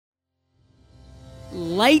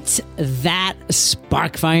Light that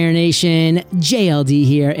spark, Fire Nation. JLD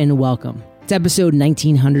here, and welcome. It's episode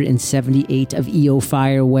 1978 of EO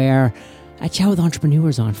Fire, where I chat with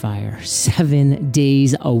entrepreneurs on fire 7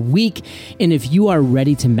 days a week. And if you are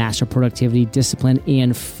ready to master productivity, discipline,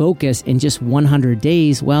 and focus in just 100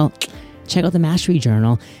 days, well, check out the Mastery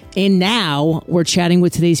Journal. And now we're chatting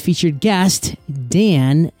with today's featured guest,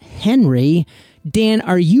 Dan Henry. Dan,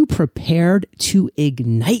 are you prepared to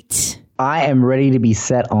ignite? I am ready to be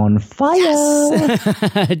set on fire.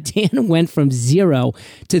 Yes. Dan went from 0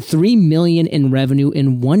 to 3 million in revenue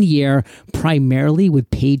in 1 year, primarily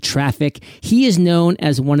with paid traffic. He is known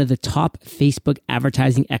as one of the top Facebook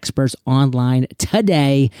advertising experts online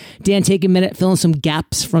today. Dan, take a minute, fill in some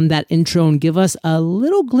gaps from that intro and give us a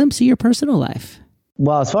little glimpse of your personal life.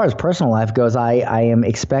 Well, as far as personal life goes, I am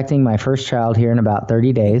expecting my first child here in about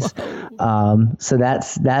 30 days. So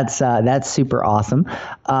that's super awesome.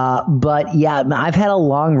 But yeah, I've had a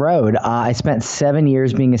long road. I spent 7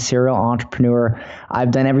 years being a serial entrepreneur. I've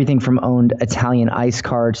done everything from owned Italian ice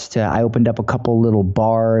carts to I opened up a couple little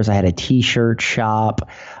bars. I had a t-shirt shop.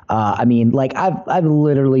 I've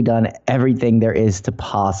literally done everything there is to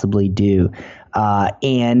possibly do.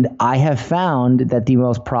 And I have found that the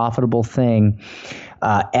most profitable thing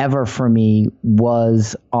ever for me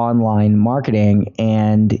was online marketing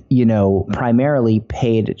and, primarily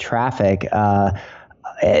paid traffic.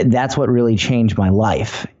 That's what really changed my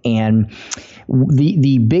life. And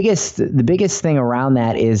the biggest thing around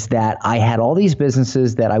that is that I had all these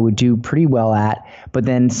businesses that I would do pretty well at, but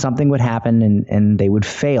then something would happen and they would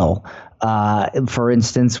fail. For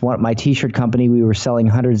instance, my t-shirt company, we were selling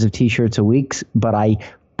hundreds of t-shirts a week, but I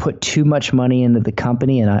put too much money into the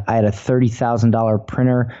company and I had a $30,000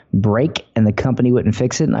 printer break and the company wouldn't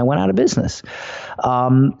fix it and I went out of business.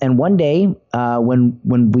 And one day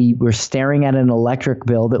when we were staring at an electric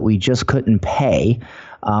bill that we just couldn't pay,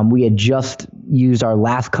 we had just used our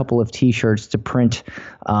last couple of t-shirts to print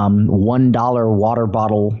 $1 water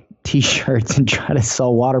bottle t-shirts and try to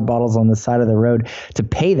sell water bottles on the side of the road to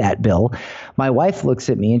pay that bill. My wife looks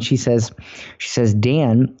at me and she says,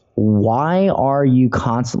 Dan, why are you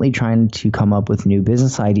constantly trying to come up with new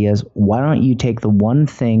business ideas? Why don't you take the one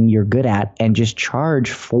thing you're good at and just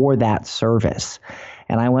charge for that service?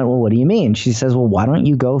 And I went, well, what do you mean? She says, well, why don't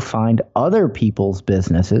you go find other people's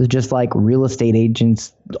businesses, just like real estate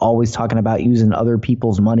agents always talking about using other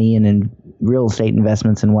people's money and in real estate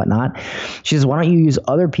investments and whatnot. She says, why don't you use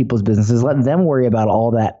other people's businesses? Let them worry about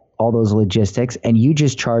all those logistics, and you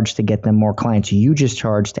just charge to get them more clients. You just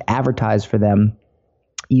charge to advertise for them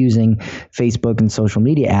using Facebook and social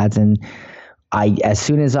media ads. And as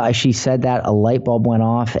soon as she said that, a light bulb went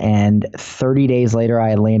off, and 30 days later,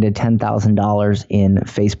 I had landed $10,000 in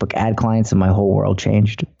Facebook ad clients, and my whole world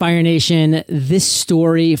changed. Fire Nation, this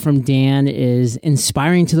story from Dan is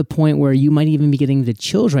inspiring to the point where you might even be getting the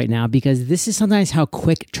chills right now, because this is sometimes how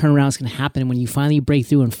quick turnarounds can happen when you finally break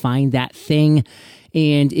through and find that thing.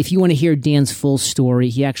 And if you want to hear Dan's full story,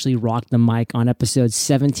 he actually rocked the mic on episode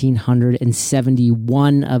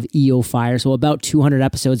 1771 of EO Fire, so about 200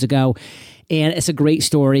 episodes ago. And it's a great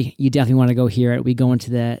story. You definitely want to go hear it. We go into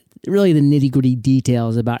the nitty-gritty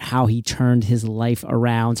details about how he turned his life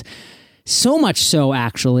around. So much so,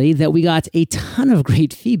 actually, that we got a ton of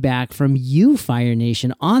great feedback from you, Fire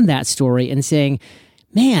Nation, on that story and saying,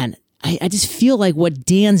 man, I just feel like what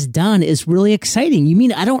Dan's done is really exciting. You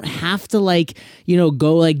mean I don't have to go like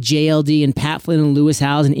JLD and Pat Flynn and Lewis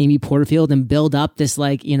Howes and Amy Porterfield and build up this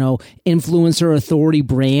influencer authority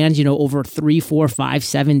brand, over 3, 4, 5,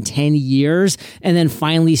 7, 10 years and then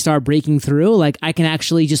finally start breaking through? Like I can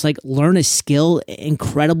actually just learn a skill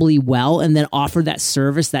incredibly well and then offer that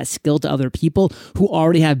service, that skill to other people who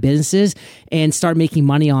already have businesses and start making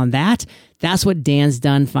money on that. That's what Dan's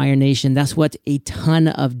done, Fire Nation. That's what a ton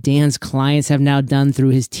of Dan's clients have now done through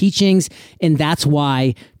his teachings. And that's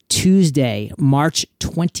why Tuesday, March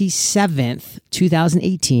 27th,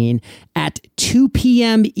 2018 at 2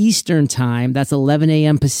 p.m. Eastern Time, that's 11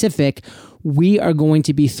 a.m. Pacific, we are going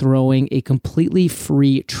to be throwing a completely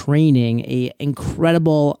free training, an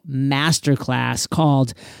incredible masterclass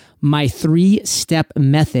called My 3-Step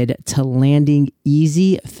Method to Landing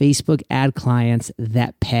Easy Facebook Ad Clients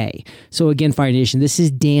That Pay. So again, Fire Nation, this is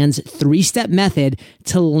Dan's 3-step method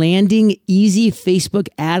to landing easy Facebook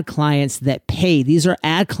ad clients that pay. These are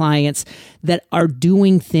ad clients that are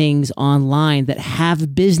doing things online, that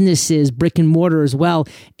have businesses, brick and mortar as well,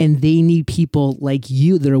 and they need people like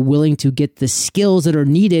you that are willing to get the skills that are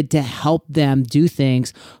needed to help them do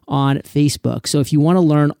things on Facebook. So if you want to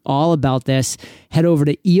learn all about this, head over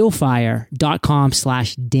to EO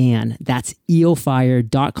eofire.com/Dan. That's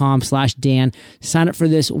eofire.com/Dan. Sign up for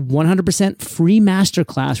this 100% free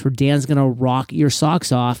masterclass where Dan's going to rock your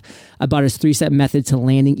socks off about his 3-step method to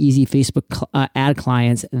landing easy Facebook ad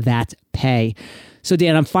clients that pay. So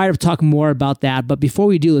Dan, I'm fired up to talk more about that. But before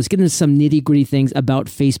we do, let's get into some nitty gritty things about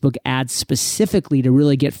Facebook ads specifically to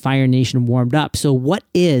really get Fire Nation warmed up. So what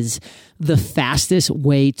is the fastest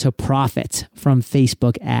way to profit from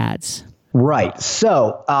Facebook ads? Right.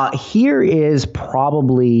 So here is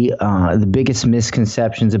probably the biggest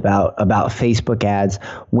misconceptions about Facebook ads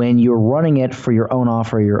when you're running it for your own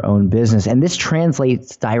offer, your own business. And this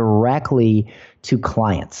translates directly to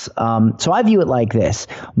clients. So I view it like this.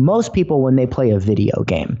 Most people, when they play a video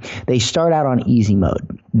game, they start out on easy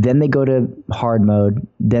mode. Then they go to hard mode.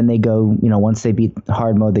 Then they go, once they beat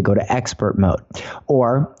hard mode, they go to expert mode.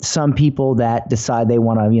 Or some people that decide they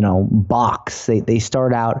want to, box. They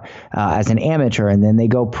start out as an amateur and then they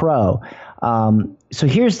go pro. So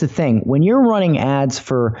here's the thing. When you're running ads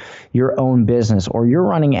for your own business or you're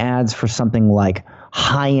running ads for something like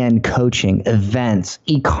high-end coaching, events,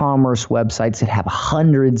 e-commerce websites that have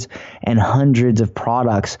hundreds and hundreds of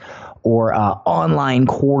products or online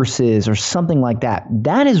courses or something like that,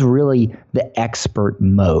 that is really the expert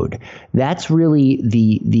mode. That's really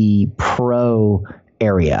the pro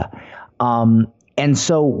area. And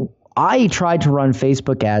so I tried to run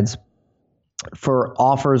Facebook ads for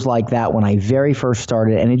offers like that when I very first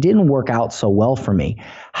started, and it didn't work out so well for me.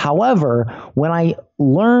 However, when I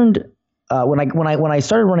learned when I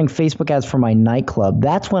started running Facebook ads for my nightclub,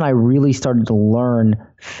 that's when I really started to learn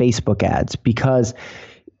Facebook ads, because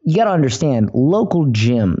you got to understand, local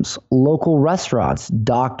gyms, local restaurants,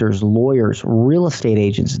 doctors, lawyers, real estate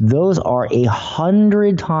agents, those are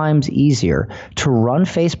 100 times easier to run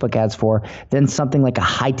Facebook ads for than something like a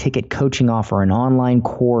high-ticket coaching offer, an online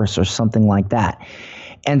course, or something like that.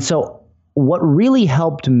 And so what really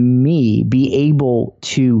helped me be able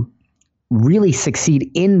to really succeed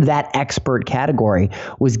in that expert category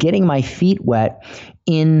was getting my feet wet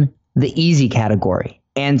in the easy category.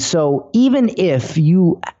 And so even if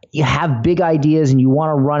you have big ideas and you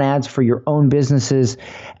want to run ads for your own businesses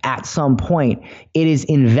at some point, it is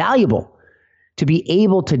invaluable to be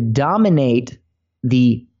able to dominate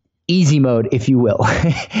the easy mode, if you will,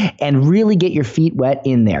 and really get your feet wet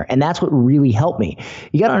in there. And that's what really helped me.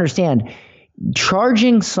 You got to understand,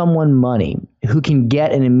 charging someone money who can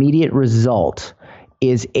get an immediate result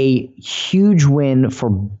is a huge win for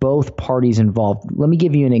both parties involved. Let me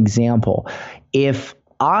give you an example. If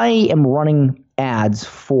I am running ads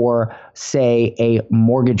for, say, a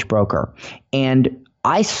mortgage broker, and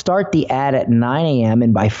I start the ad at 9 a.m.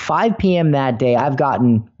 and by 5 p.m. that day, I've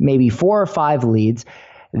gotten maybe 4 or 5 leads.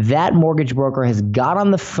 That mortgage broker has got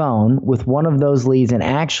on the phone with one of those leads and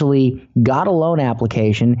actually got a loan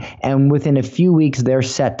application, and within a few weeks, they're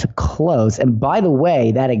set to close. And by the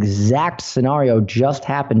way, that exact scenario just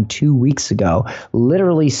happened 2 weeks ago.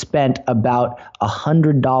 Literally spent about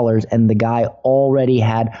 $100, and the guy already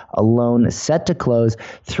had a loan set to close.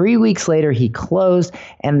 3 weeks later, he closed,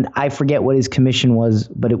 and I forget what his commission was,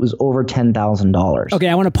 but it was over $10,000. Okay,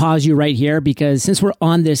 I want to pause you right here, because since we're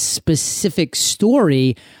on this specific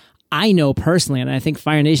story, I know personally, and I think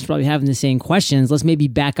Fire Nation probably having the same questions. Let's maybe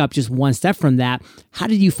back up just one step from that. How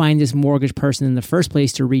did you find this mortgage person in the first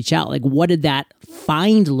place to reach out? Like, what did that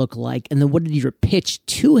find look like? And then what did your pitch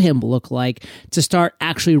to him look like to start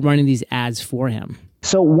actually running these ads for him?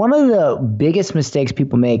 So one of the biggest mistakes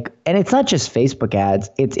people make, and it's not just Facebook ads,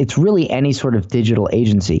 it's really any sort of digital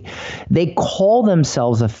agency. They call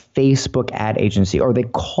themselves a Facebook ad agency, or they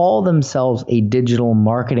call themselves a digital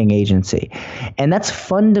marketing agency. And that's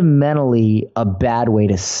fundamentally a bad way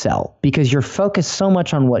to sell, because you're focused so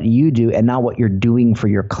much on what you do and not what you're doing for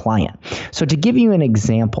your client. So to give you an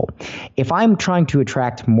example, if I'm trying to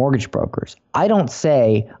attract mortgage brokers, I don't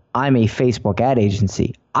say I'm a Facebook ad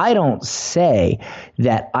agency. I don't say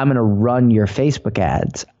that I'm going to run your Facebook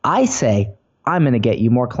ads. I say I'm going to get you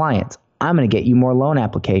more clients. I'm going to get you more loan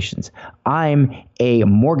applications. I'm a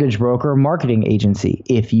mortgage broker marketing agency,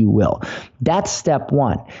 if you will. That's step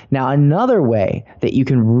one. Now, another way that you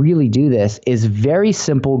can really do this is very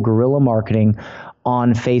simple guerrilla marketing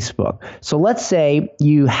on Facebook. So let's say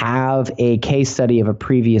you have a case study of a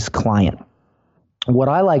previous client. What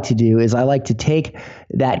I like to do is I like to take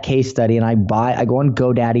that case study and I go on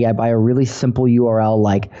GoDaddy, I buy a really simple URL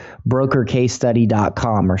like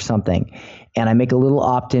brokercasestudy.com or something, and I make a little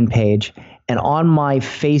opt-in page. And on my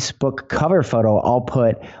Facebook cover photo, I'll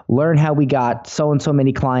put, learn how we got so and so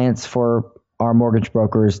many clients for our mortgage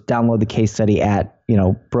brokers, download the case study at,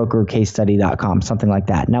 brokercasestudy.com, something like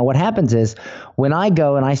that. Now, what happens is when I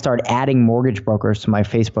go and I start adding mortgage brokers to my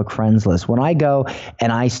Facebook friends list, when I go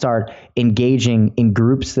and I start engaging in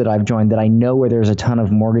groups that I've joined that I know where there's a ton of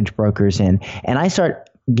mortgage brokers in, and I start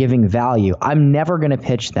giving value, I'm never going to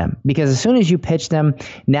pitch them, because as soon as you pitch them,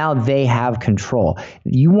 now they have control.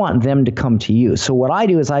 You want them to come to you. So what I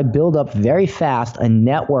do is I build up very fast a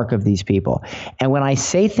network of these people. And when I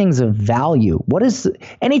say things of value,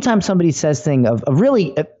 anytime somebody says thing of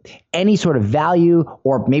really any sort of value,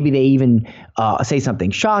 or maybe they even say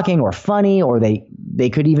something shocking or funny, or they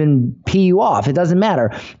could even pee you off. It doesn't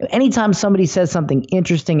matter. Anytime somebody says something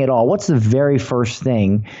interesting at all, what's the very first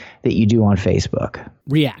thing that you do on Facebook?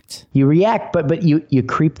 React. You react, but you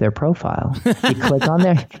creep their profile. You click on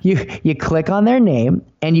their you click on their name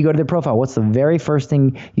and you go to their profile. What's the very first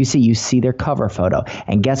thing you see? You see their cover photo.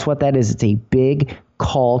 And guess what that is? It's a big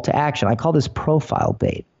call to action. I call this profile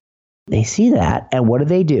bait. They see that, and what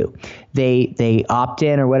do? They opt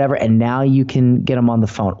in or whatever, and now you can get them on the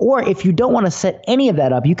phone. Or if you don't want to set any of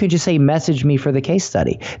that up, you can just say, message me for the case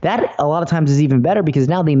study. That a lot of times is even better, because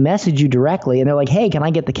now they message you directly and they're like, hey, can I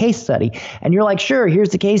get the case study? And you're like, sure, here's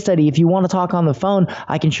the case study. If you want to talk on the phone,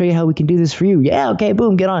 I can show you how we can do this for you. Yeah, okay,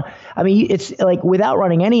 boom, get on. I mean, it's like without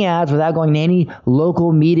running any ads, without going to any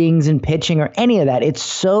local meetings and pitching or any of that, it's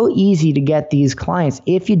so easy to get these clients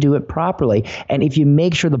if you do it properly and if you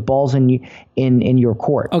make sure the ball's in your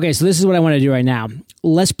court. Okay, so this is what I want to do right now.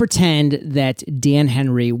 Let's pretend that Dan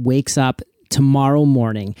Henry wakes up tomorrow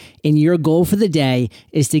morning and your goal for the day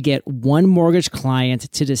is to get one mortgage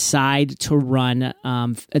client to decide to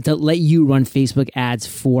let you run Facebook ads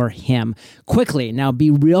for him quickly. Now, be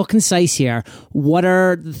real concise here. What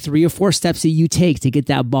are the 3 or 4 steps that you take to get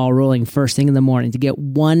that ball rolling first thing in the morning to get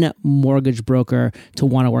one mortgage broker to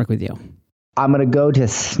want to work with you? I'm going to go to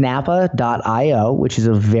snappa.io, which is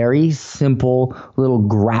a very simple little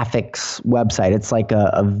graphics website. It's like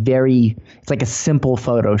it's like a simple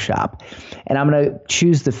Photoshop. And I'm going to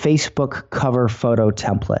choose the Facebook cover photo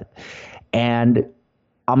template. And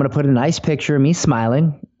I'm going to put a nice picture of me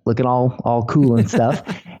smiling, looking all cool and stuff.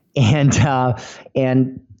 And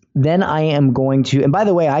then I am going to, and by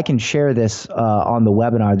the way, I can share this on the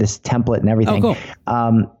webinar, this template and everything. Oh,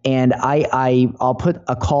 cool. And I'll put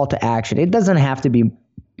a call to action. It doesn't have to be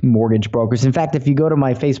mortgage brokers. In fact, if you go to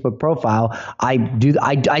my Facebook profile,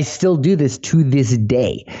 I still do this to this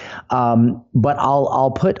day. But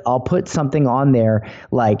I'll put something on there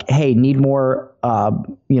like, hey, need more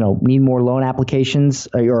loan applications,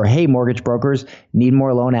 or hey, mortgage brokers need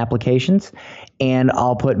more loan applications. And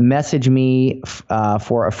I'll put message me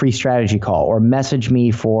for a free strategy call, or message me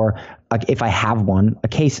for if I have one, a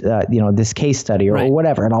case, this case study or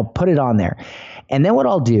whatever, and I'll put it on there. And then what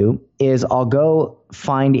I'll do is I'll go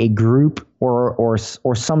find a group or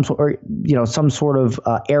some sort of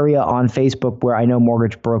area on Facebook where I know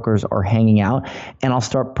mortgage brokers are hanging out, and I'll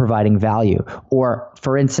start providing value. Or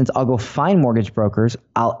for instance, I'll go find mortgage brokers,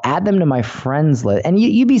 I'll add them to my friends list, and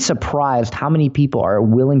you'd be surprised how many people are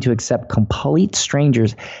willing to accept complete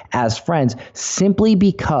strangers as friends simply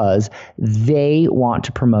because they want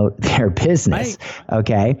to promote their business. Right.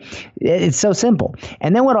 Okay, it's so simple.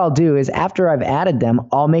 And then what I'll do is after I've added them,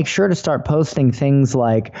 I'll make sure to start posting things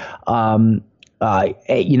like, what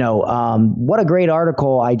a great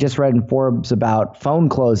article I just read in Forbes about phone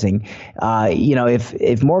closing.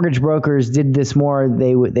 If mortgage brokers did this more,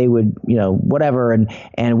 they would, whatever.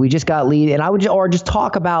 And we just got lead, and I would just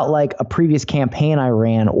talk about like a previous campaign I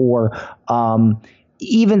ran, or,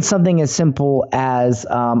 even something as simple as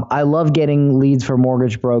I love getting leads for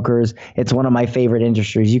mortgage brokers. It's one of my favorite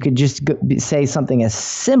industries. You could just say something as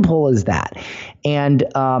simple as that. And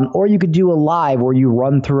or you could do a live where you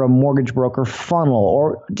run through a mortgage broker funnel,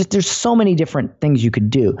 or just there's so many different things you could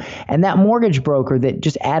do. And that mortgage broker that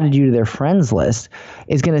just added you to their friends list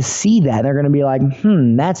is going to see that. They're going to be like,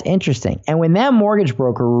 that's interesting. And when that mortgage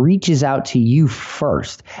broker reaches out to you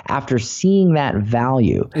first after seeing that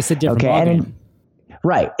value, it's a different ballgame.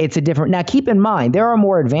 Right. It's a different. Now, keep in mind, there are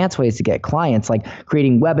more advanced ways to get clients, like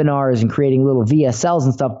creating webinars and creating little VSLs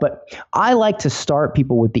and stuff. But I like to start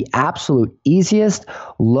people with the absolute easiest,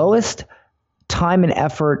 lowest time and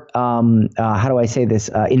effort. How do I say this?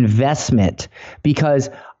 Investment, because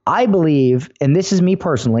I believe, and this is me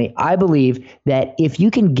personally, I believe that if you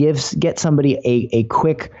can get somebody a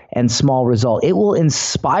quick and small result, it will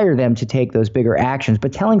inspire them to take those bigger actions.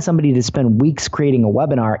 But telling somebody to spend weeks creating a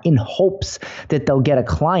webinar in hopes that they'll get a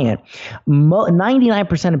client,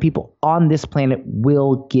 99% of people on this planet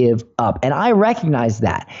will give up. And I recognize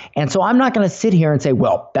that. And so I'm not going to sit here and say,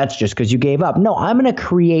 well, that's just because you gave up. No, I'm going to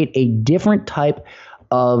create a different type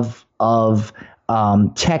of of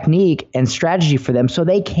technique and strategy for them so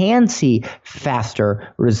they can see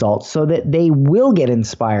faster results, so that they will get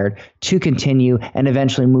inspired to continue and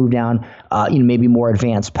eventually move down maybe more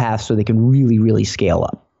advanced paths so they can really, really scale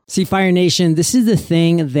up. See, Fire Nation, this is the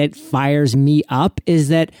thing that fires me up, is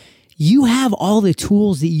that you have all the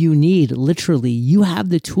tools that you need. Literally, you have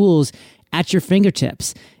the tools at your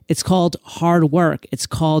fingertips. It's called hard work. It's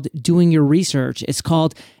called doing your research. It's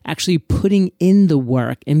called actually putting in the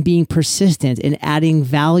work and being persistent and adding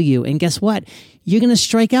value. And guess what? You're going to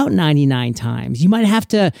strike out 99 times. You might have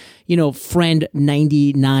to, friend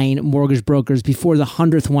 99 mortgage brokers before the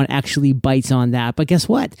 100th one actually bites on that. But guess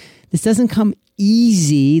what? This doesn't come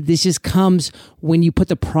easy. This just comes when you put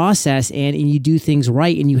the process in and you do things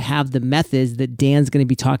right and you have the methods that Dan's going to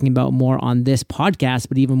be talking about more on this podcast,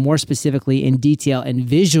 but even more specifically in detail and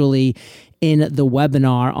visually in the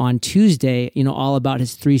webinar on Tuesday, all about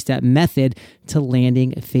his 3-step method to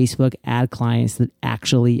landing Facebook ad clients that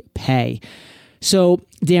actually pay. So,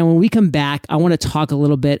 Dan, when we come back, I want to talk a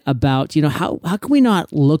little bit about, how can we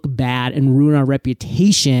not look bad and ruin our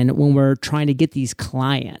reputation when we're trying to get these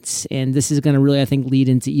clients? And this is going to really, I think, lead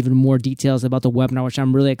into even more details about the webinar, which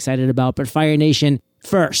I'm really excited about. But Fire Nation,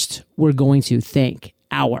 first, we're going to thank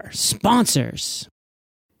our sponsors.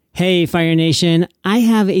 Hey, Fire Nation, I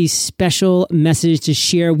have a special message to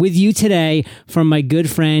share with you today from my good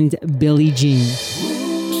friend, Billy Jean.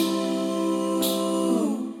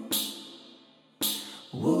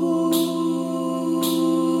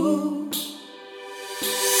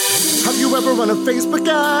 Ever run a Facebook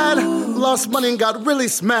ad? Lost money and got really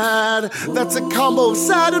smad. That's a combo of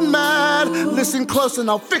sad and mad. Listen close and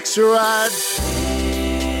I'll fix your ad.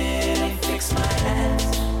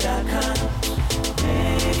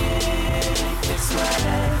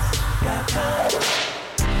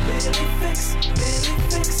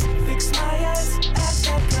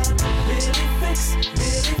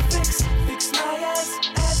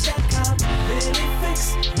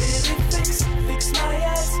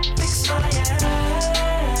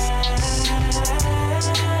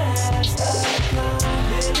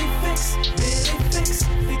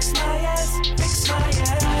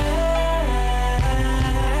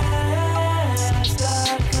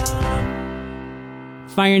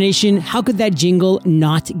 Fire Nation, how could that jingle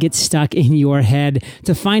not get stuck in your head?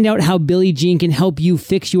 To find out how Billy Jean can help you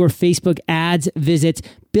fix your Facebook ads, visit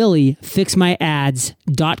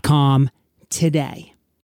billyfixmyads.com today.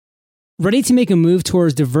 Ready to make a move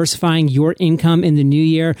towards diversifying your income in the new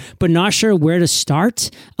year, but not sure where to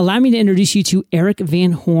start? Allow me to introduce you to Eric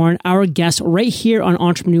Van Horn, our guest right here on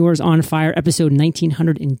Entrepreneurs on Fire, episode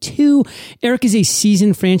 1902. Eric is a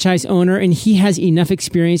seasoned franchise owner, and he has enough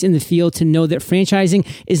experience in the field to know that franchising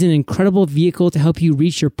is an incredible vehicle to help you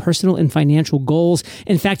reach your personal and financial goals.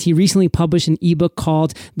 In fact, he recently published an ebook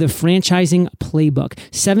called The Franchising Playbook,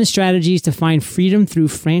 7 strategies to find freedom through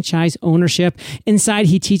franchise ownership. Inside,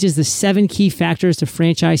 he teaches the 7 key factors to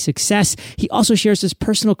franchise success. He also shares his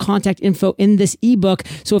personal contact info in this ebook.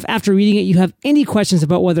 So if after reading it, you have any questions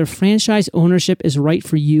about whether franchise ownership is right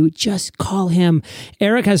for you, just call him.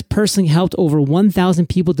 Eric has personally helped over 1,000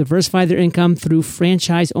 people diversify their income through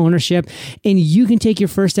franchise ownership, and you can take your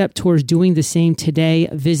first step towards doing the same today.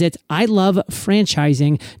 Visit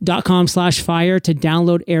ilovefranchising.com/fire to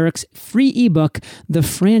download Eric's free ebook, The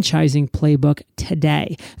Franchising Playbook,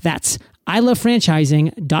 today. That's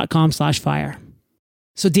ilovefranchising.com/fire.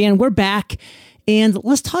 So Dan, we're back and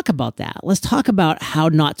let's talk about that. Let's talk about how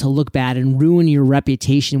not to look bad and ruin your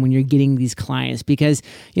reputation when you're getting these clients. Because,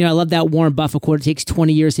 I love that Warren Buffett quote, it takes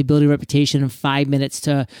 20 years to build a reputation and 5 minutes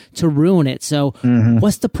to ruin it. So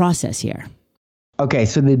what's the process here? Okay,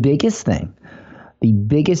 so the biggest thing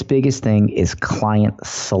is client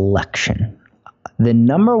selection. The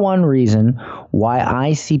number one reason why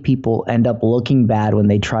I see people end up looking bad when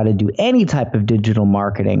they try to do any type of digital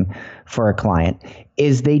marketing for a client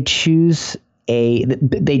is they try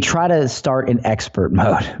to start in expert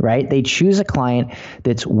mode, right? They choose a client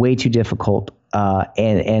that's way too difficult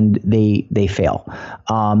and they fail.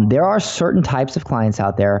 There are certain types of clients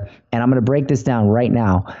out there, and I'm going to break this down right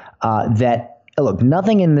now, that look,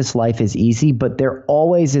 nothing in this life is easy, but there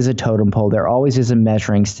always is a totem pole. There always is a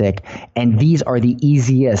measuring stick. And these are the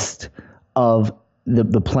easiest of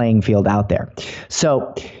the playing field out there.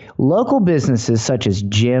 So local businesses such as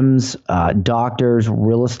gyms, doctors,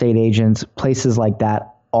 real estate agents, places like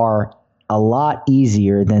that are a lot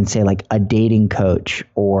easier than, say, like a dating coach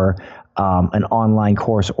or an online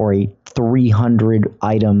course or a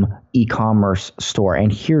 300-item e-commerce store.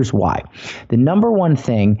 And here's why. The number one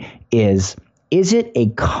thing is it a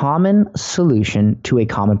common solution to a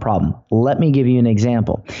common problem? Let me give you an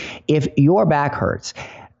example. If your back hurts,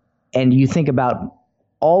 and you think about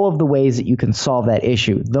all of the ways that you can solve that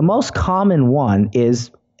issue, the most common one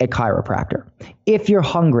is a chiropractor. If you're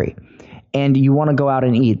hungry and you want to go out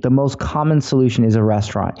and eat, the most common solution is a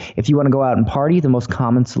restaurant. If you want to go out and party, the most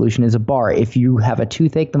common solution is a bar. If you have a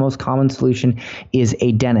toothache, the most common solution is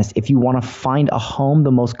a dentist. If you want to find a home,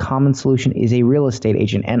 the most common solution is a real estate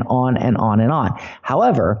agent, and on and on and on.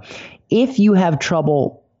 However, if you have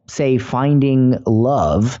trouble, say, finding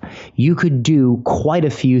love, you could do quite a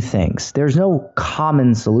few things. There's no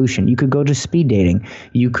common solution. You could go to speed dating.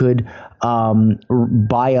 You could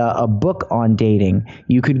buy a book on dating.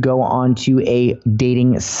 You could go onto a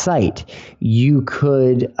dating site. You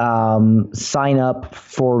could sign up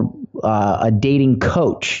for a dating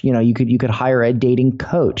coach. You could hire a dating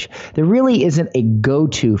coach. There really isn't a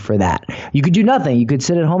go-to for that. You could do nothing. You could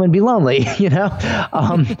sit at home and be lonely.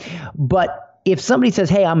 But if somebody says,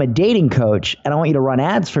 hey, I'm a dating coach and I want you to run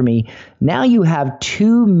ads for me, now you have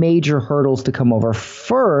two major hurdles to come over.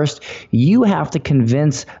 First, you have to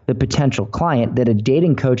convince the potential client that a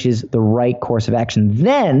dating coach is the right course of action.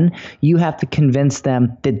 Then you have to convince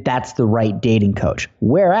them that that's the right dating coach.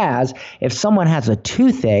 Whereas if someone has a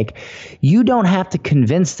toothache, you don't have to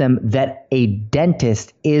convince them that a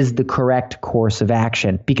dentist is the correct course of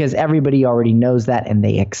action, because everybody already knows that and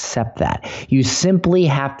they accept that. You simply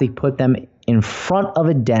have to put them in front of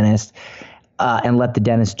a dentist and let the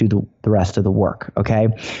dentist do the rest of the work, okay?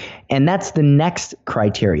 And that's the next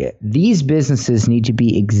criteria. These businesses need to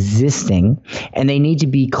be existing and they need to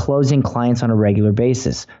be closing clients on a regular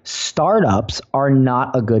basis. Startups are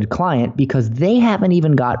not a good client because they haven't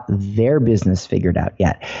even got their business figured out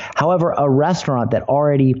yet. However, a restaurant that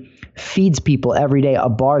already feeds people every day, a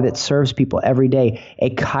bar that serves people every day, a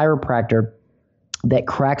chiropractor that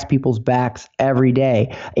cracks people's backs every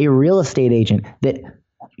day, a real estate agent that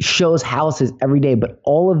shows houses every day, but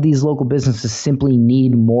all of these local businesses simply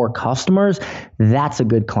need more customers, that's a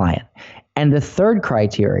good client. And the third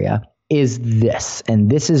criteria is this,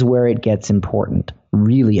 and this is where it gets important,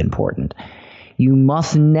 really important. You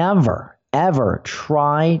must never, ever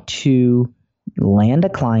try to land a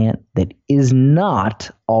client that is not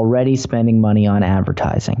already spending money on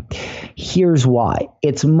advertising. Here's why.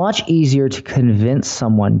 It's much easier to convince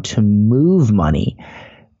someone to move money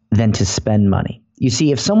than to spend money. You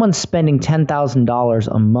see, if someone's spending $10,000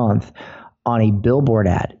 a month on a billboard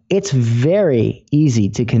ad, it's very easy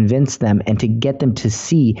to convince them and to get them to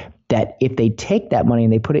see that if they take that money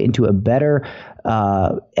and they put it into a better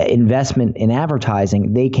investment in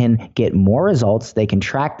advertising, they can get more results, they can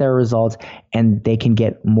track their results, and they can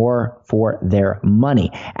get more for their money.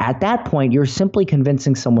 At that point, you're simply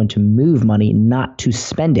convincing someone to move money, not to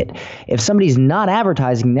spend it. If somebody's not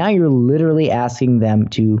advertising, now you're literally asking them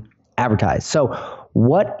to advertise. So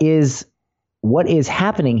what is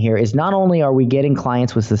happening here is not only are we getting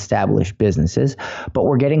clients with established businesses, but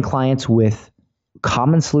we're getting clients with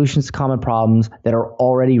common solutions to common problems that are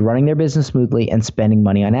already running their business smoothly and spending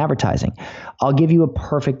money on advertising. I'll give you a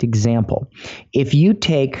perfect example. If you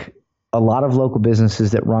take a lot of local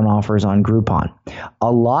businesses that run offers on Groupon,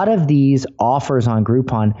 a lot of these offers on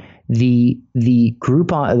Groupon, the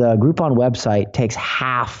Groupon website takes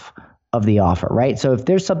half of the offer, right? So if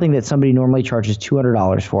there's something that somebody normally charges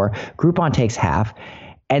 $200 for, Groupon takes half.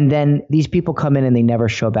 And then these people come in and they never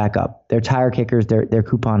show back up. They're tire kickers, they're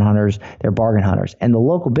coupon hunters, they're bargain hunters. And the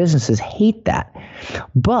local businesses hate that.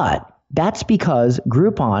 But that's because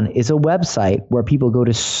Groupon is a website where people go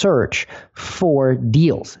to search for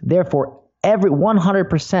deals. Therefore, every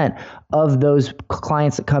 100% of those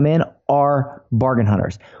clients that come in are bargain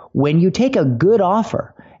hunters. When you take a good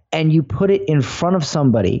offer and you put it in front of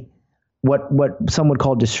somebody, what some would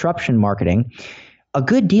call disruption marketing, a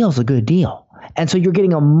good deal is a good deal. And so you're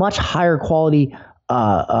getting a much higher quality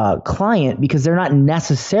client because they're not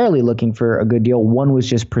necessarily looking for a good deal. One was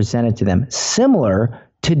just presented to them, similar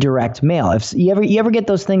to direct mail. If you ever get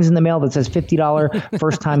those things in the mail that says $50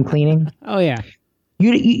 first time cleaning. Oh yeah.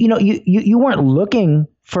 You weren't looking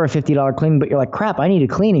for a $50 cleaning, but you're like, crap, I need a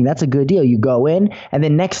cleaning. That's a good deal. You go in, and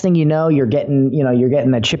then next thing you know, you're getting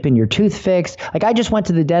that chip in your tooth fixed. Like I just went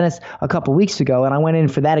to the dentist a couple weeks ago, and I went in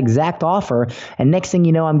for that exact offer, and next thing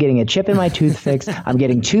you know, I'm getting a chip in my tooth fixed. I'm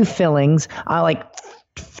getting tooth fillings. I like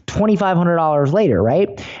 $2,500 later,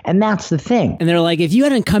 right? And that's the thing. And they're like, if you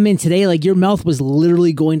hadn't come in today, like your mouth was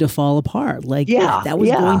literally going to fall apart. Like that was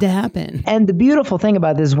going to happen. And the beautiful thing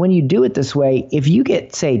about this, when you do it this way, if you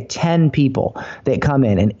get, say, 10 people that come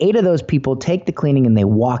in and 8 of those people take the cleaning and they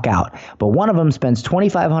walk out, but one of them spends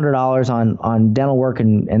 $2,500 on dental work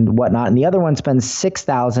and whatnot, and the other one spends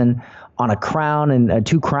 $6,000 on a crown and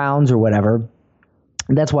 2 crowns or whatever,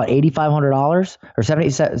 That's what, $8,500 or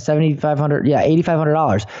 $7,500? Yeah,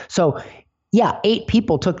 $8,500. So yeah, 8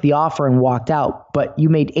 people took the offer and walked out, but you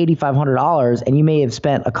made $8,500 and you may have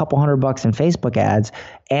spent a couple $100 in Facebook ads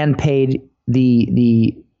and paid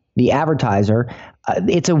the advertiser.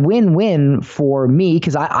 It's a win-win for me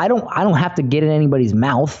because I don't have to get in anybody's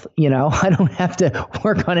mouth, I don't have to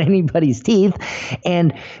work on anybody's teeth,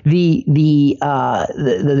 and the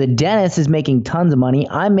dentist is making tons of money.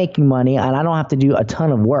 I'm making money, and I don't have to do a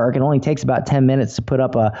ton of work. It only takes about 10 minutes to put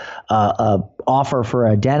up a offer for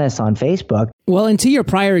a dentist on Facebook. Well, and to your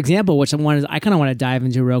prior example, which I kind of want to dive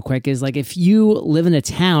into real quick, is like if you live in a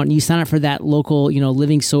town and you sign up for that local,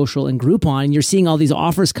 Living Social and Groupon, and you're seeing all these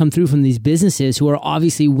offers come through from these businesses who are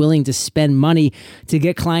obviously willing to spend money to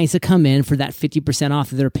get clients to come in for that 50%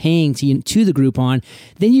 off that they're paying to the Groupon,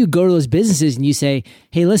 then you go to those businesses and you say,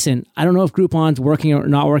 hey, listen, I don't know if Groupon's working or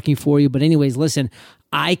not working for you, but anyways, listen,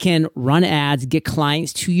 I can run ads, get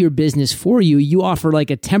clients to your business for you. You offer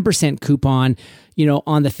like a 10% coupon,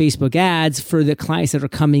 on the Facebook ads for the clients that are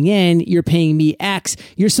coming in. You're paying me X.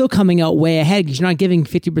 You're still coming out way ahead because you're not giving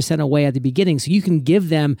 50% away at the beginning. So you can give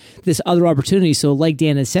them this other opportunity. So like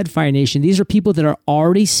Dan has said, Fire Nation, these are people that are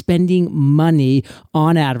already spending money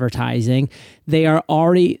on advertising. They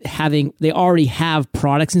already have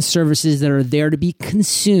products and services that are there to be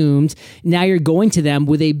consumed. Now you're going to them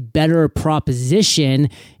with a better proposition.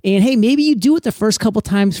 And hey, maybe you do it the first couple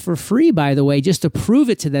times for free, by the way, just to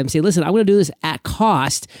prove it to them. Say, listen, I'm going to do this at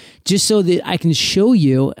cost just so that I can show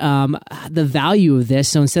you the value of this.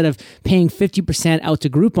 So instead of paying 50% out to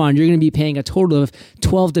Groupon, you're going to be paying a total of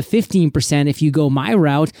 12 to 15% if you go my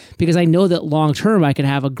route, because I know that long-term I could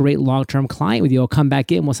have a great long-term client with you. I'll come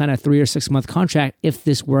back in, we'll sign a 3 or 6 month contract if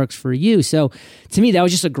this works for you. So to me, that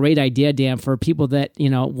was just a great idea, Dan, for people that,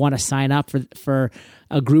 want to sign up for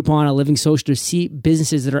a Groupon, a Living Social, to see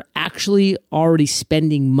businesses that are actually already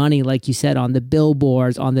spending money, like you said, on the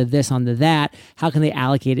billboards, on the this, on the that. How can they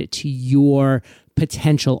allocate it to your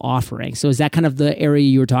potential offering? So is that kind of the area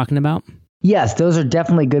you were talking about? Yes, those are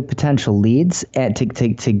definitely good potential leads and to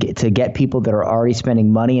get people that are already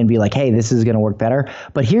spending money and be like, hey, this is going to work better.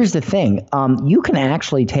 But here's the thing. You can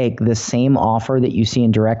actually take the same offer that you see in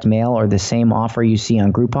direct mail or the same offer you see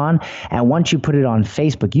on Groupon, and once you put it on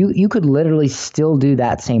Facebook, you could literally still do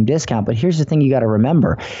that same discount. But here's the thing you got to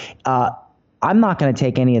remember. I'm not going to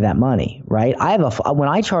take any of that money, right? When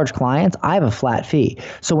I charge clients, I have a flat fee.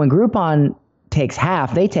 So when Groupon takes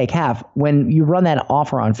half, they take half. When you run that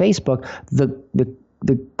offer on Facebook,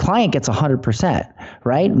 the client gets 100%,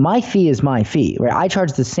 right? My fee is my fee, right? I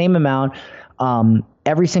charge the same amount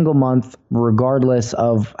every single month, regardless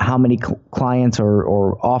of how many clients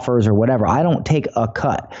or offers or whatever. I don't take a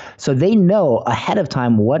cut. So they know ahead of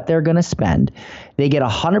time what they're going to spend. They get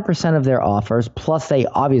 100% of their offers, plus they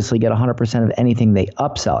obviously get 100% of anything they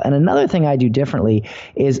upsell. And another thing I do differently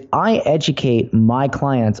is I educate my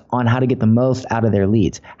clients on how to get the most out of their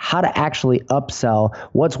leads, how to actually upsell,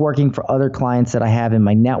 what's working for other clients that I have in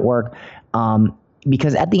my network.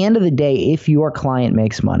 Because at the end of the day, if your client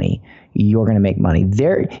makes money, you're going to make money.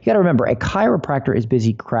 You got to remember, a chiropractor is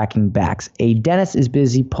busy cracking backs. A dentist is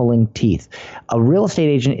busy pulling teeth. A real estate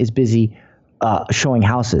agent is busy showing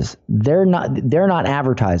houses. They're not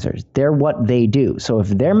advertisers. They're what they do. So if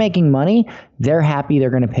they're making money, they're happy.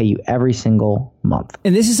 They're going to pay you every single month.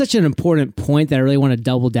 And this is such an important point that I really want to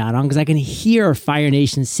double down on, because I can hear Fire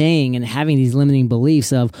Nation saying and having these limiting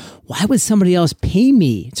beliefs of, why would somebody else pay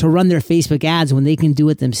me to run their Facebook ads when they can do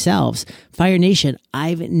it themselves? Fire Nation,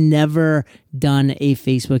 I've never done a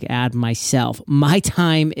Facebook ad myself. My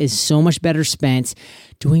time is so much better spent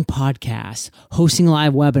doing podcasts, hosting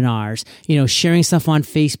live webinars, sharing stuff on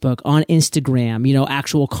Facebook, on Instagram,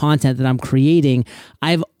 actual content that I'm creating.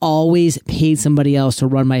 I've always paid somebody else to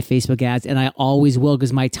run my Facebook ads, and I always will,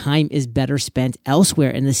 because my time is better spent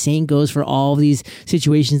elsewhere. And the same goes for all of these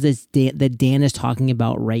situations that Dan is talking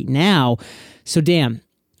about right now. So Dan,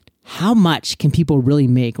 how much can people really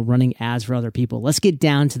make running ads for other people? Let's get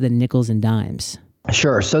down to the nickels and dimes.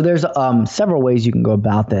 Sure. So there's several ways you can go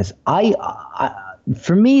about this.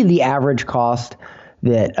 For me, the average cost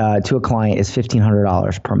that to a client is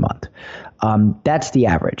 $1,500 per month. That's the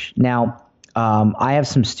average. Now, I have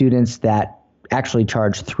some students that actually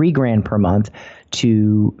charge $3,000 per month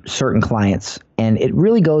to certain clients, and it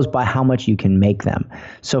really goes by how much you can make them.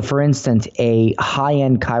 So, for instance, a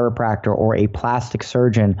high-end chiropractor or a plastic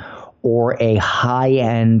surgeon or a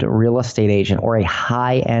high-end real estate agent or a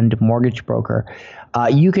high-end mortgage broker,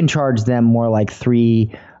 you can charge them more like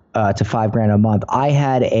 $3,000 to $5,000 a month. I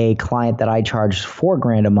had a client that I charged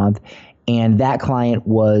 $4,000 a month, And that client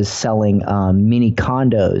was selling mini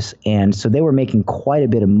condos. And so they were making quite a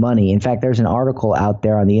bit of money. In fact, there's an article out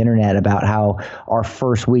there on the internet about how our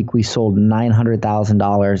first week we sold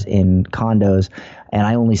 $900,000 in condos, and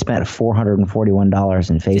I only spent $441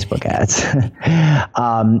 in Facebook ads.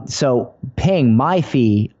 So paying my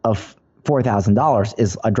fee of $4,000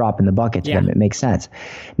 is a drop in the bucket to them. It makes sense.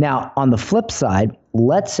 Now, on the flip side,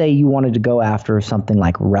 let's say you wanted to go after something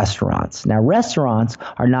like restaurants. Now, restaurants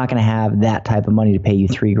are not going to have that type of money to pay you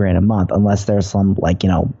 $3,000 a month unless there's some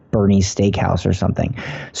Bernie's Steakhouse or something.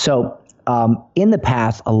 So in the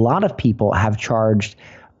past, a lot of people have charged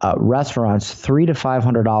restaurants $300 to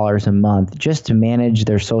 $500 a month just to manage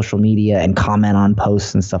their social media and comment on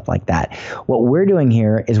posts and stuff like that. What we're doing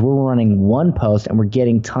here is we're running one post and we're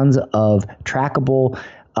getting tons of trackable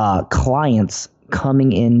clients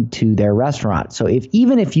coming into their restaurant. So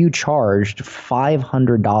even if you charged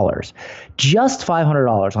 $500, just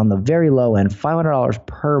 $500 on the very low end, $500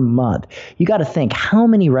 per month, you got to think, how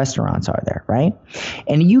many restaurants are there, right?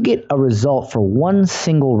 And you get a result for one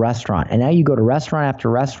single restaurant. And now you go to restaurant after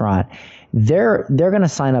restaurant, they're going to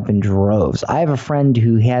sign up in droves. I have a friend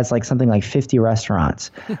who has something like 50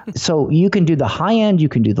 restaurants. So you can do the high end, you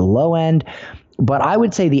can do the low end. But I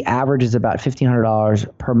would say the average is about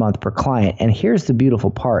 $1,500 per month per client. And here's the beautiful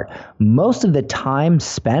part. Most of the time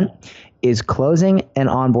spent is closing and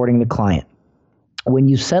onboarding the client. When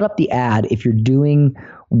you set up the ad, if you're doing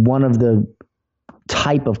one of the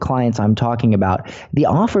type of clients I'm talking about, the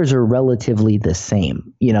offers are relatively the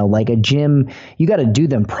same. Like a gym, you got to do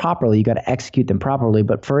them properly. You got to execute them properly.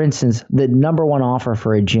 But for instance, the number one offer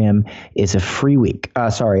for a gym is a free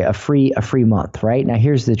month, right? Now,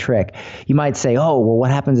 here's the trick. You might say, oh, well, what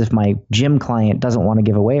happens if my gym client doesn't want to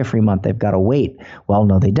give away a free month? They've got to wait. Well,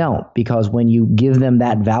 no, they don't, because when you give them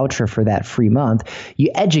that voucher for that free month, you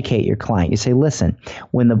educate your client. You say, listen,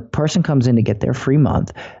 when the person comes in to get their free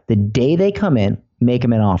month, the day they come in, make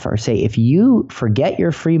them an offer. Say, if you forget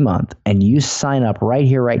your free month and you sign up right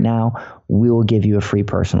here, right now, we will give you a free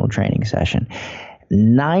personal training session.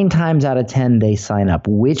 9 times out of 10, they sign up,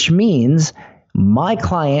 which means my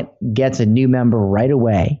client gets a new member right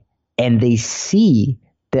away, and they see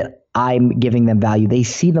that I'm giving them value. They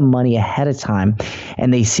see the money ahead of time,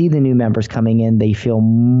 and they see the new members coming in. They feel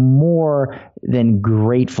more than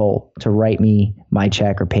grateful to write me my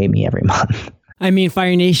check or pay me every month. I mean,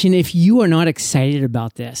 Fire Nation, if you are not excited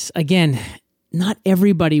about this, again, not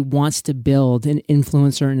everybody wants to build an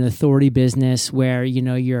influencer and authority business where,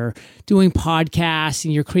 you're doing podcasts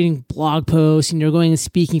and you're creating blog posts and you're going and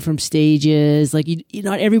speaking from stages.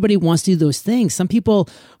 Not everybody wants to do those things. Some people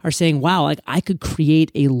are saying, wow, I could create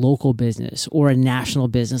a local business or a national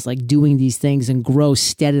business, doing these things and grow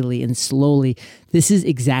steadily and slowly. This is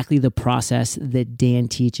exactly the process that Dan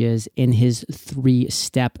teaches in his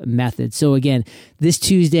 3-step method. So again, this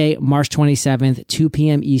Tuesday, March 27th, 2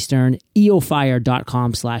 p.m. Eastern,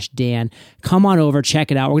 eofire.com/Dan. Come on over,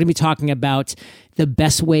 check it out. We're going to be talking about the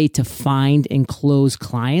best way to find and close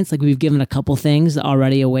clients. We've given a couple things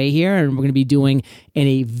already away here, and we're going to be doing in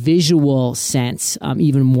a visual sense,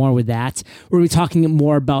 even more with that. We're going to be talking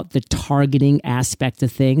more about the targeting aspect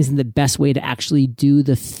of things and the best way to actually do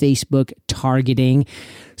the Facebook targeting.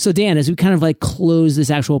 So Dan, as we kind of close this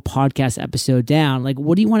actual podcast episode down,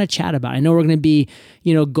 what do you want to chat about? I know we're going to be,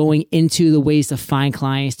 going into the ways to find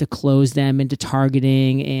clients, to close them, into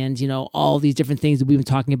targeting, and, all these different things that we've been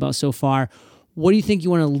talking about so far. What do you think you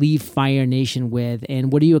want to leave Fire Nation with,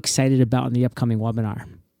 and what are you excited about in the upcoming webinar?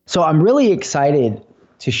 So I'm really excited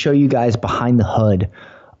to show you guys behind the hood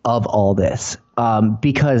of all this,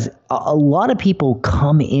 because a lot of people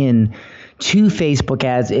come in to Facebook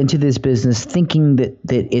ads, into this business, thinking that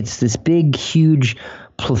it's this big, huge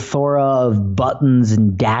plethora of buttons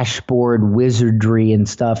and dashboard wizardry and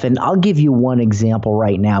stuff. And I'll give you one example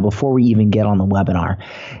right now before we even get on the webinar.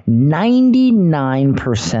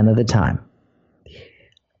 99% of the time,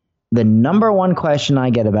 the number one question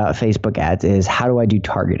I get about Facebook ads is, how do I do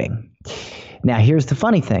targeting? Now, here's the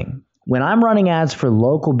funny thing. When I'm running ads for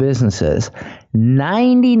local businesses,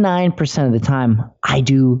 99% of the time, I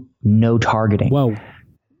do no targeting. Whoa.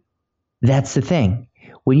 That's the thing.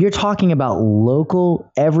 When you're talking about local,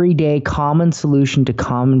 everyday, common solution to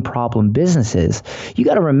common problem businesses, you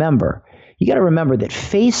got to remember that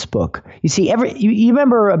Facebook, you see, you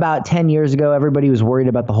remember about 10 years ago, everybody was worried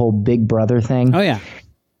about the whole Big Brother thing. Oh, yeah.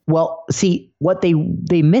 Well, see, what they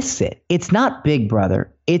missed it. It's not Big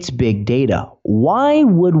Brother. It's big data. Why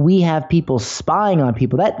would we have people spying on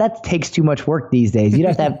people? That takes too much work these days. You'd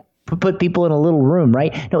have to have put people in a little room,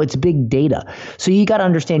 right? No, it's big data. So you got to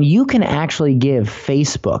understand, you can actually give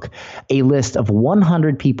Facebook a list of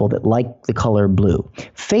 100 people that like the color blue.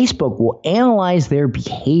 Facebook will analyze their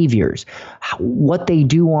behaviors, what they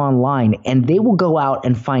do online, and they will go out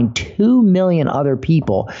and find 2 million other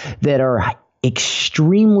people that are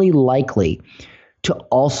extremely likely to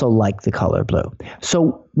also like the color blue.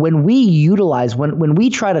 So when we utilize, when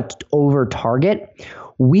we try to over target,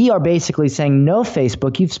 we are basically saying, no,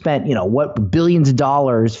 Facebook, you've spent, billions of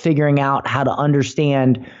dollars figuring out how to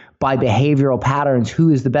understand by behavioral patterns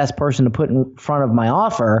who is the best person to put in front of my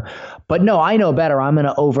offer. But no, I know better. I'm going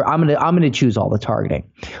to choose all the targeting.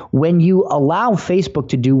 When you allow Facebook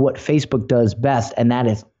to do what Facebook does best, and that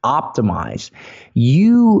is optimize,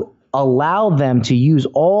 you allow them to use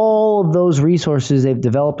all of those resources they've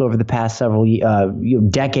developed over the past several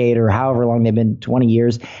decade or however long they've been, 20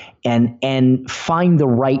 years, and find the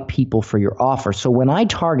right people for your offer. So when I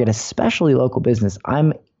target, especially local business,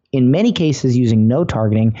 I'm in many cases using no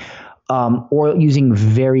targeting, or using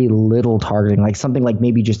very little targeting, like something like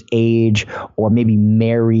maybe just age or maybe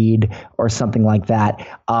married or something like that.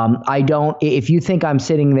 If you think I'm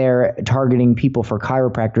sitting there targeting people for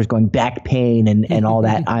chiropractors going back pain and all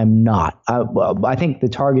that, I'm not. I think the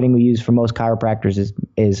targeting we use for most chiropractors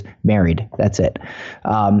is married. That's it.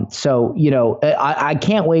 I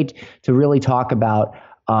can't wait to really talk about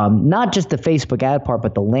not just the Facebook ad part,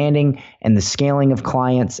 but the landing and the scaling of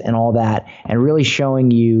clients and all that, and really showing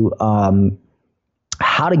you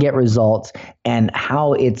how to get results and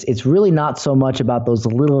how it's really not so much about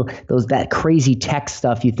that crazy tech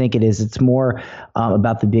stuff you think it is. It's more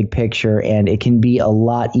about the big picture, and it can be a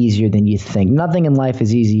lot easier than you think. Nothing in life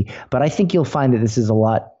is easy, but I think you'll find that this is a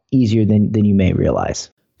lot easier than you may realize.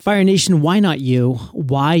 Fire Nation, why not you?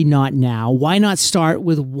 Why not now? Why not start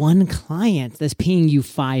with one client that's paying you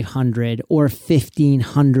 $500 or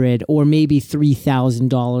 $1,500 or maybe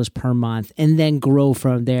 $3,000 per month, and then grow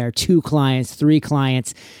from there? 2 clients, 3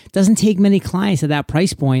 clients. Doesn't take many clients at that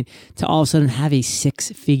price point to all of a sudden have a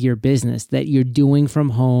 6-figure business that you're doing from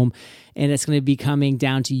home. And it's going to be coming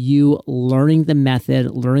down to you learning the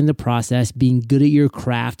method, learning the process, being good at your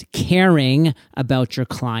craft, caring about your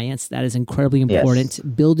clients. That is incredibly important. Yes.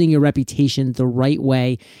 Building your reputation the right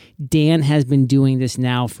way. Dan has been doing this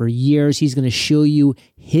now for years. He's going to show you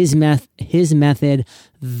his method,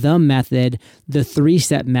 the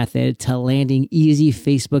 3-step method to landing easy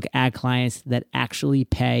Facebook ad clients that actually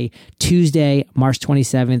pay. Tuesday, March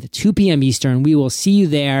 27th, 2 p.m. Eastern. We will see you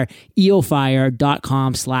there.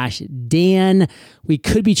 eofire.com/Dan. We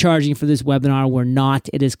could be charging for this webinar. We're not.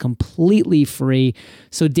 It is completely free.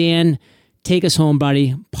 So Dan, take us home,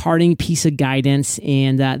 buddy. Parting piece of guidance,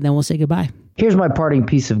 and then we'll say goodbye. Here's my parting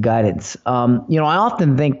piece of guidance. I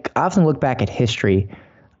often look back at history,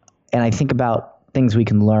 and I think about things we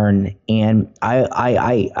can learn. And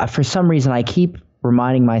I for some reason, I keep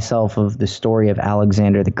reminding myself of the story of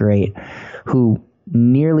Alexander the Great, who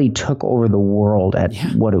nearly took over the world at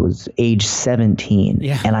age 17.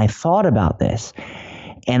 Yeah. And I thought about this,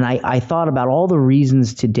 and I thought about all the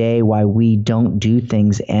reasons today why we don't do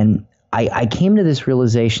things. And I came to this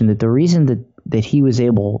realization that the reason that he was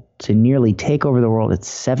able to nearly take over the world at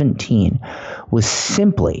 17 was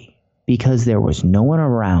simply because there was no one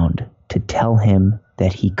around to tell him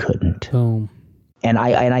that he couldn't. Boom. And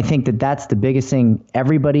I think that that's the biggest thing.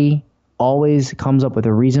 Everybody always comes up with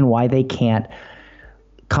a reason why they can't.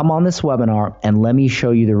 Come on this webinar and let me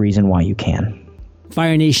show you the reason why you can.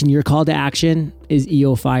 Fire Nation, your call to action is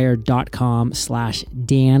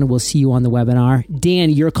eofire.com/Dan. We'll see you on the webinar. Dan,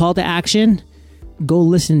 your call to action, go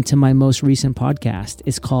listen to my most recent podcast.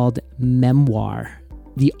 It's called Memoir,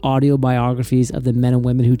 the audio biographies of the men and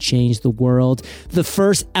women who changed the world. The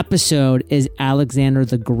first episode is Alexander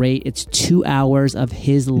the Great. It's 2 hours of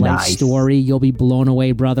his life story. You'll be blown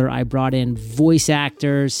away, brother. I brought in voice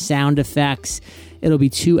actors, sound effects. It'll be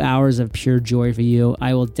 2 hours of pure joy for you.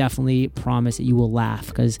 I will definitely promise that you will laugh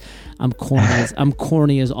because I'm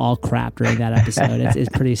corny as all crap during that episode. It's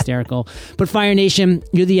pretty hysterical. But Fire Nation,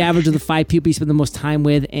 you're the average of the 5 people you spend the most time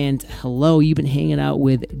with. And hello, you've been hanging out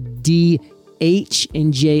with DH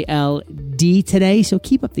and JLD today. So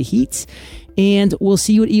keep up the heat. And we'll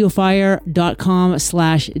see you at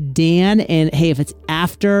eofire.com/Dan. And hey, if it's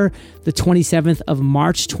after the 27th of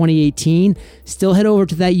March, 2018, still head over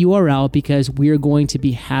to that URL because we're going to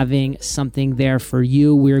be having something there for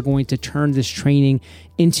you. We're going to turn this training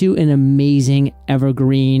into an amazing,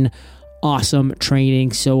 evergreen, awesome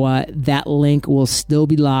training. So that link will still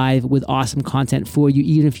be live with awesome content for you,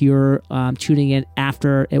 even if you're tuning in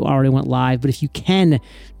after it already went live. But if you can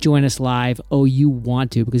join us live, you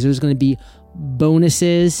want to, because there's going to be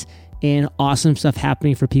bonuses and awesome stuff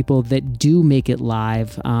happening for people that do make it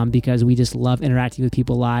live, because we just love interacting with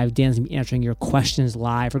people live. Dan's going to be answering your questions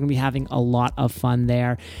live. We're going to be having a lot of fun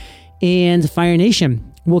there. And Fire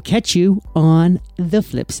Nation, we'll catch you on the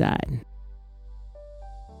flip side.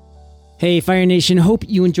 Hey, Fire Nation, hope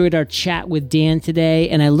you enjoyed our chat with Dan today,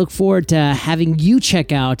 and I look forward to having you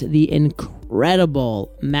check out the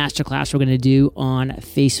incredible masterclass we're going to do on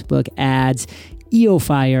Facebook ads,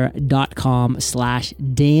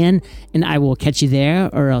 eofire.com/Dan, and I will catch you there,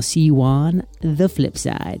 or I'll see you on the flip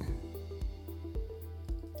side.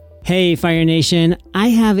 Hey, Fire Nation, I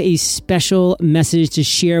have a special message to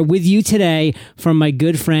share with you today from my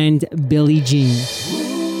good friend, Billie Jean.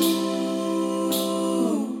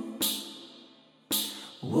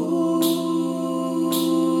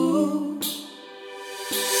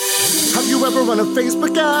 Have you ever run a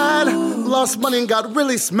Facebook ad? Lost money and got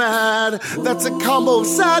really mad. That's a combo of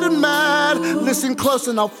sad and mad. Listen close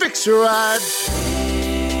and I'll fix your ad.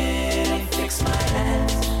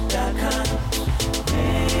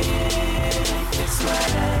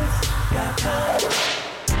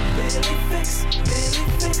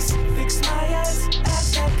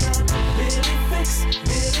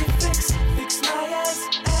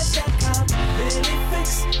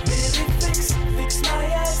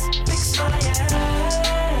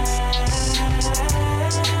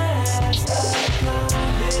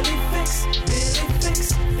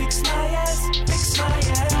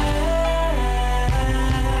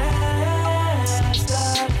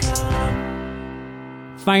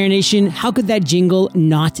 Fire Nation, how could that jingle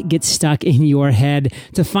not get stuck in your head?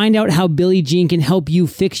 To find out how Billie Jean can help you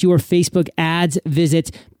fix your Facebook ads,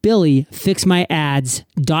 visit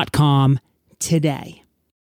BillieFixMyAds.com today.